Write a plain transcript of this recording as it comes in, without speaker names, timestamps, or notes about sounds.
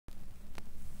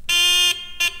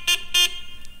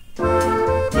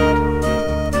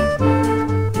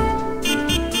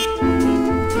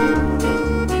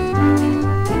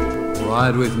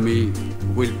Ride with me,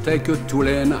 we'll take a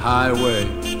two-lane highway.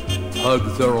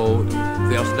 Hug the road,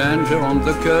 there's danger on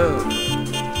the curve.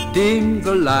 Dim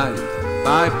the light,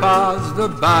 bypass the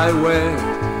byway,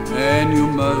 and you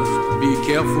must be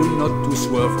careful not to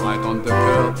swerve right on the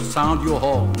curb. Sound your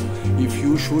horn if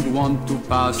you should want to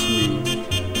pass me.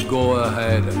 Go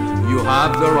ahead, you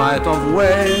have the right of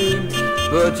way.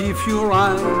 But if you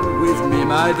ride with me,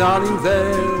 my darling,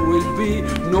 there will be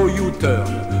no U-turn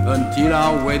until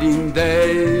our wedding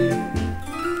day.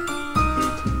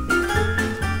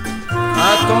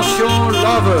 Attention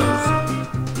lovers,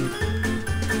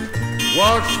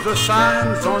 watch the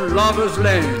signs on Lover's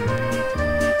Lane.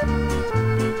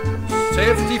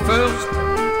 Safety first,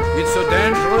 it's a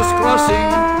dangerous crossing.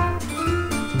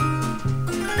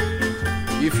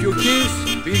 If you kiss,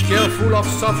 be careful of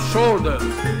soft shoulders.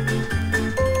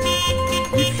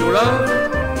 If you love,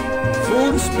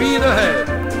 full speed ahead.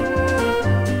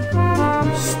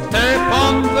 Step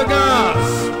on the gas.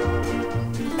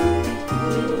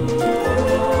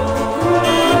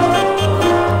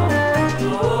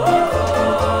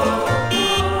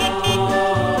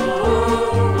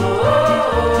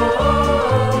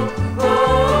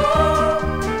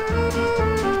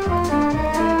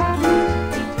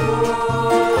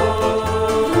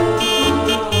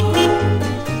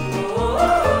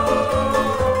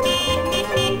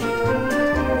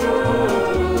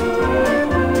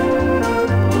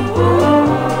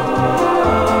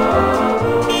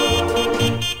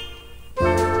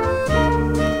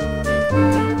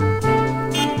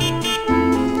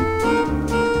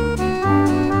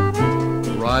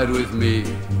 Ride with me,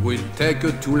 we'll take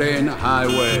a two-lane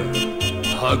highway.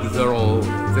 Hug the road,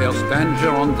 there's danger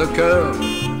on the curve.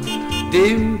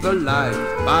 Dim the light,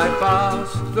 bypass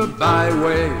the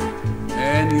byway,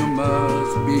 and you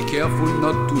must be careful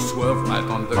not to swerve right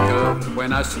on the curb.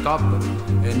 When I stop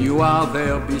and you are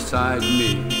there beside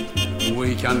me,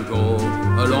 we can go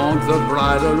along the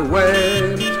bridle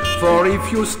way. For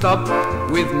if you stop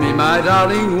with me, my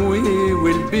darling, we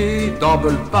will be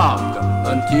double parked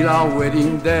until our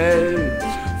wedding day.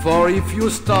 For if you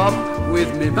stop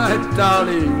with me, my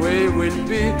darling, we will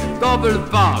be double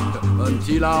parked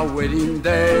until our wedding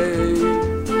day.